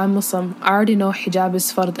me, I'm Muslim, I already know hijab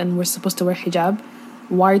is fard and we're supposed to wear hijab.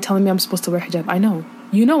 Why are you telling me I'm supposed to wear hijab? I know.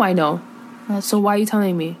 I know. So why are you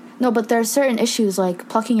telling me? No, but there are certain issues like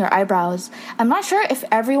plucking your eyebrows. I'm not sure if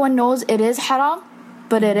everyone knows it is haram,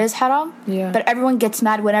 but it is haram. Yeah. But everyone gets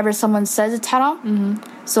mad whenever someone says it's haram.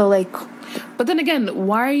 Mm-hmm. So like... But then again,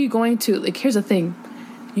 why are you going to... Like, here's the thing.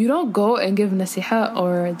 You don't go and give nasiha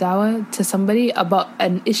or dawah to somebody about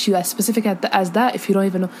an issue as specific as that if you don't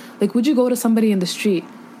even know. Like, would you go to somebody in the street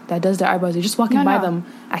that does their eyebrows? You're just walking by them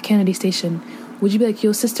at Kennedy Station. Would you be like,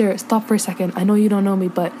 yo, sister, stop for a second. I know you don't know me,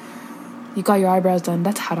 but... You got your eyebrows done.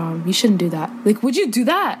 That's haram. You shouldn't do that. Like, would you do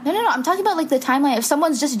that? No. I'm talking about, like, the timeline. If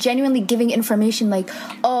someone's just genuinely giving information, like,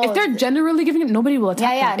 oh... If they're generally giving it, nobody will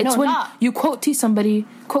attack them. It's when you quote tweet somebody,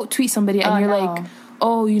 and you're like,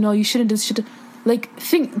 oh, you shouldn't do this. Like,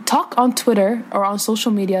 talk on Twitter or on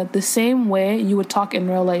social media the same way you would talk in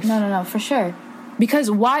real life. No, for sure. Because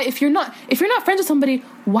why? If you're not friends with somebody,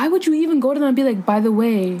 why would you even go to them and be like, by the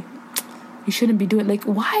way... You shouldn't be doing... Like,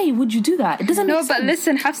 why would you do that? It doesn't make sense. No, but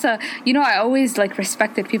listen, Hafsa, I always, like,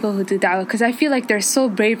 respected people who do dawah because I feel like they're so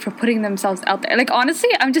brave for putting themselves out there. Like, honestly,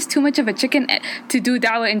 I'm just too much of a chicken to do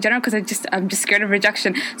dawah in general because I'm just scared of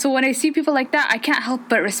rejection. So when I see people like that, I can't help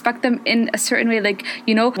but respect them in a certain way. Like,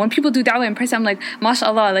 when people do dawah in person, I'm like,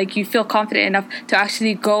 mashallah, like, you feel confident enough to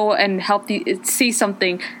actually go and help say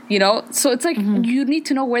something, So it's like, you need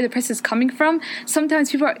to know where the person is coming from. Sometimes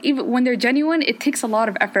people are, even when they're genuine, it takes a lot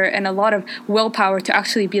of effort and a lot of willpower to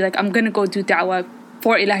actually be like, I'm gonna go do da'wah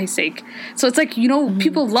for Ilahi's sake. So it's like,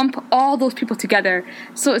 people lump all those people together.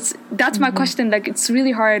 So that's my question. Like, it's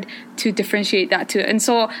really hard to differentiate that too. And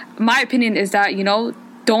so my opinion is that,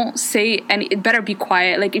 don't say any, it better be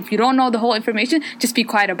quiet. Like, if you don't know the whole information, just be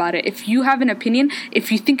quiet about it. If you have an opinion,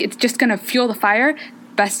 if you think it's just gonna fuel the fire,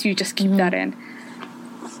 best you just keep that in.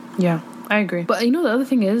 Yeah, I agree. But the other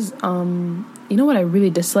thing is, what I really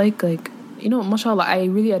dislike, like, mashallah, I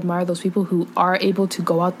really admire those people who are able to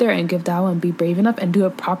go out there and give dawah and be brave enough and do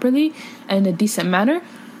it properly and in a decent manner.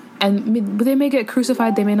 And they may get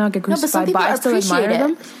crucified, they may not get crucified, but I still admire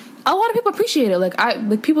them. A lot of people appreciate it.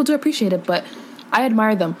 Like people do appreciate it, but I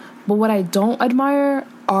admire them. But what I don't admire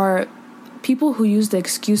are people who use the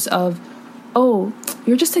excuse of, oh,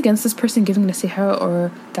 you're just against this person giving nasiha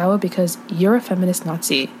or dawah because you're a feminist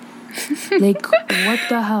Nazi. Like, what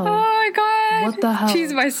the hell? Oh my god! What the hell?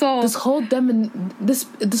 Cheese my soul. This whole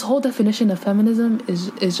this whole definition of feminism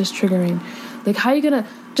is just triggering. Like, how are you gonna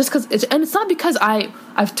just because it's not because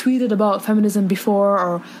I've tweeted about feminism before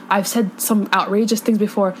or I've said some outrageous things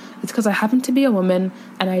before. It's because I happen to be a woman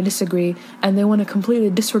and I disagree, and they want to completely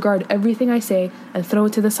disregard everything I say and throw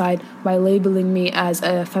it to the side by labeling me as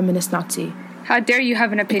a feminist Nazi. How dare you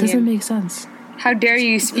have an opinion? It doesn't make sense. How dare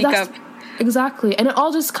you speak up? Exactly. And it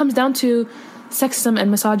all just comes down to sexism and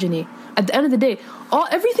misogyny. At the end of the day,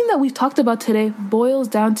 everything that we've talked about today boils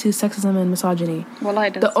down to sexism and misogyny.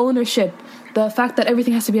 The ownership, the fact that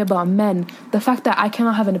everything has to be about men, the fact that I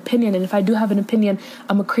cannot have an opinion, and if I do have an opinion,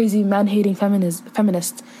 I'm a crazy man-hating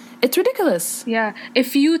feminist. It's ridiculous. Yeah.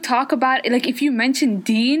 If you talk about, like, if you mention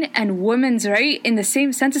deen and women's right in the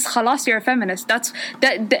same sentence, khalas, you're a feminist.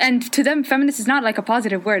 And to them, feminist is not like a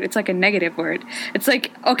positive word. It's like a negative word. It's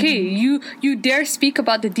like, okay, you dare speak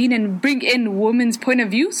about the deen and bring in women's point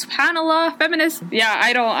of view? Subhanallah, feminist. Yeah,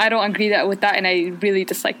 I don't agree with that, and I really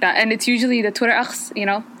dislike that. And it's usually the Twitter Akhs,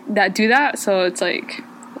 that do that. So it's like,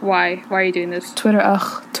 why are you doing this? Twitter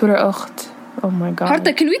Akht. Oh my god.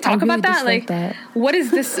 Harta, can we talk about that? Like that. What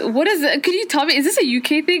is this? Can you tell me, is this a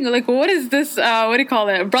UK thing? Like, what is this, what do you call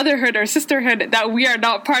it? Brotherhood or sisterhood that we are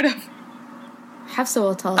not part of? Hafsa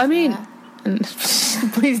will tell us. I mean,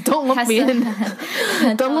 please don't look me in.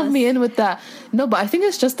 Don't look me in with that. No, but I think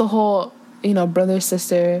it's just the whole, brother,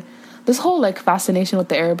 sister, this whole like fascination with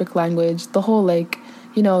the Arabic language, the whole like,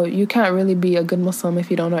 you can't really be a good Muslim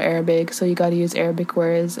if you don't know Arabic, so you got to use Arabic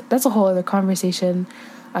words. That's a whole other conversation.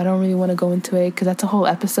 I don't really want to go into it because that's a whole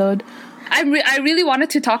episode. I really wanted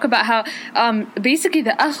to talk about how basically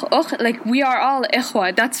the akh, like we are all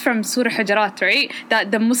ikhwa. That's from Surah Hujurat, right?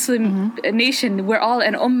 That the Muslim nation, we're all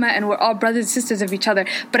an ummah and we're all brothers and sisters of each other.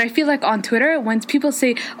 But I feel like on Twitter, when people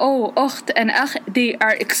say, oh, ukht and akh, they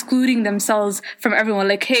are excluding themselves from everyone.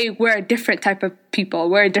 Like, hey, we're a different type of people.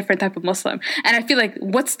 We're a different type of Muslim. And I feel like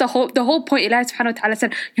what's the whole point Allah subhanahu wa ta'ala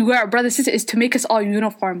said, you are a brother and sister, is to make us all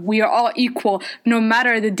uniform. We are all equal, no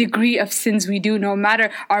matter the degree of sins we do, no matter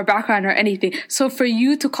our background or anything. So for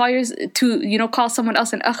you to call someone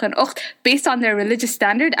else an akh and ukht based on their religious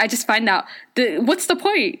standard, I just find out what's the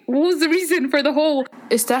point? What was the reason for the whole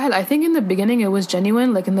istahil? I think in the beginning it was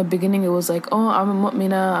genuine. Like in the beginning it was like, oh, I'm a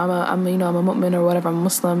mu'mina, I'm a mu'min or whatever, I'm a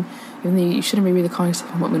Muslim. Even though you shouldn't be really calling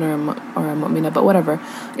yourself a mu'min or a mu'mina, but whatever.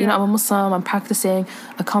 I'm a Muslim, I'm practicing,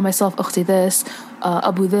 I call myself ukhti this,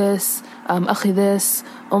 abu this, akhi this,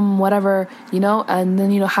 whatever, and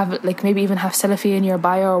then, have like maybe even have Salafi in your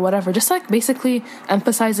bio or whatever, just like basically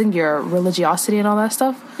emphasizing your religiosity and all that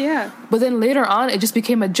stuff. Yeah. But then later on, it just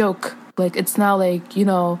became a joke. Like, it's now like,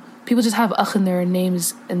 people just have akh in their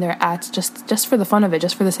names and their ats just for the fun of it,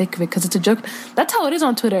 just for the sake of it, because it's a joke. That's how it is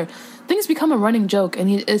on Twitter. Things become a running joke, and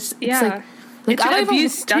it's like it's I don't even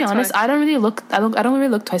look, to be honest, I don't really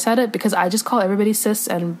look twice at it, because I just call everybody sis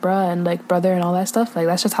and bruh and like brother and all that stuff. Like,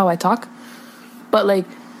 that's just how I talk. But like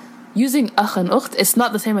using akh and ukht, it's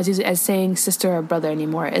not the same as saying sister or brother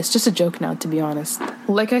anymore. It's just a joke now, to be honest.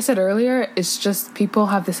 Like I said earlier, it's just people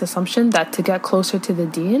have this assumption that to get closer to the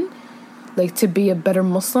deen, like to be a better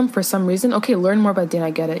Muslim for some reason, okay, learn more about deen,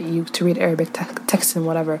 I get it, you to read Arabic texts and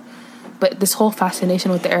whatever. But this whole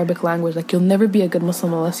fascination with the Arabic language, like you'll never be a good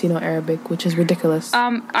Muslim unless you know Arabic, which is ridiculous.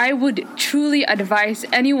 I would truly advise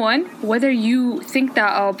anyone, whether you think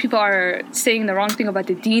that people are saying the wrong thing about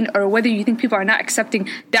the deen, or whether you think people are not accepting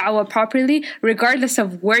da'wah properly, regardless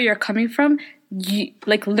of where you're coming from,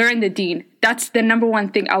 learn the deen. That's the number one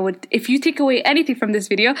thing I would, if you take away anything from this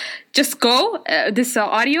video, just go, this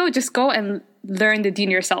audio, just go and learn the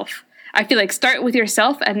deen yourself. I feel like start with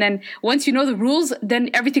yourself, and then once you know the rules, then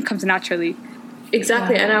everything comes naturally.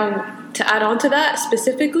 Exactly. And to add on to that,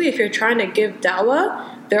 specifically if you're trying to give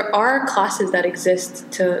da'wah, there are classes that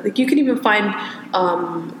exist you can even find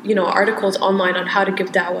articles online on how to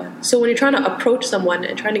give da'wah. So when you're trying to approach someone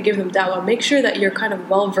and trying to give them da'wah, make sure that you're kind of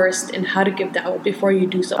well versed in how to give da'wah before you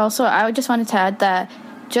do so. Also, I just wanted to add that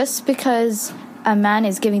just because a man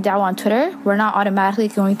is giving da'wah on Twitter, we're not automatically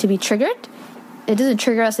going to be triggered. It doesn't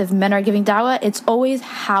trigger us if men are giving da'wah. It's always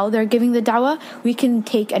how they're giving the da'wah. We can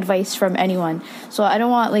take advice from anyone. So I don't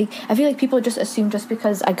want, I feel like people just assume just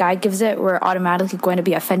because a guy gives it, we're automatically going to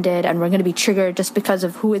be offended and we're going to be triggered just because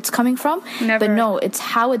of who it's coming from. Never. But no, it's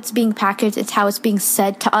how it's being packaged, it's how it's being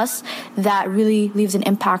said to us that really leaves an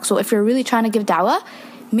impact. So if you're really trying to give da'wah,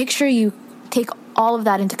 make sure you take all of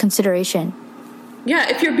that into consideration. Yeah,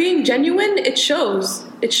 if you're being genuine, it shows.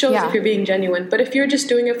 It shows if you're being genuine. But if you're just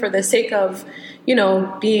doing it for the sake of,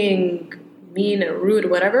 being mean and rude,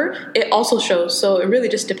 whatever, it also shows. So it really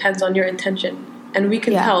just depends on your intention. And we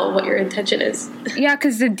can tell what your intention is. Yeah,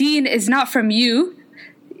 because the deen is not from you.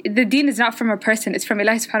 The deen is not from a person. It's from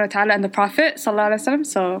Allah subhanahu wa ta'ala and the Prophet sallallahu alaihi wasallam.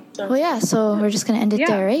 So well, yeah, so we're just going to end it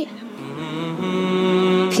there, right?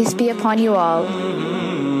 Peace be upon you all.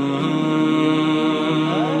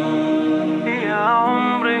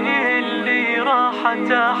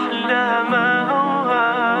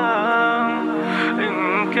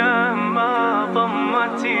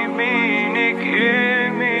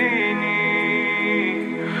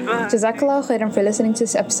 Jazakallah khairan for listening to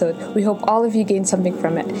this episode. We hope all of you gained something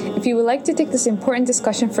from it. If you would like to take this important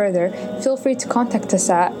discussion further, feel free to contact us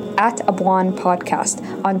at Abwan Podcast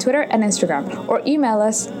on Twitter and Instagram, or email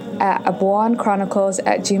us at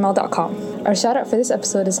abwanchronicles@gmail.com. Our shout out for this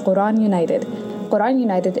episode is Quran United. Quran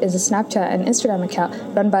United is a Snapchat and Instagram account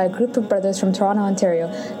run by a group of brothers from Toronto, Ontario.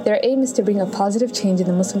 Their aim is to bring a positive change in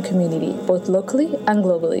the Muslim community, both locally and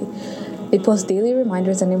globally. They post daily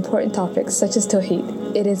reminders on important topics such as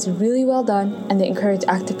Tawheed. It is really well done, and they encourage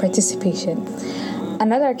active participation.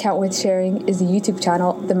 Another account worth sharing is the YouTube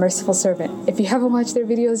channel, The Merciful Servant. If you haven't watched their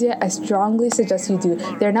videos yet, I strongly suggest you do.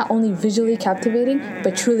 They're not only visually captivating,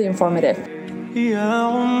 but truly informative. يا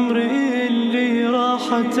عمري اللي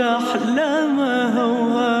راحت أحلامها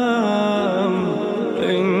وهام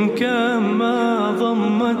إن كان ما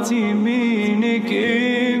ضمت يمينك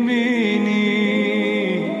يميني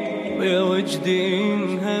ويا وجدي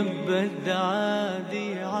إن هبت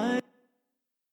عادي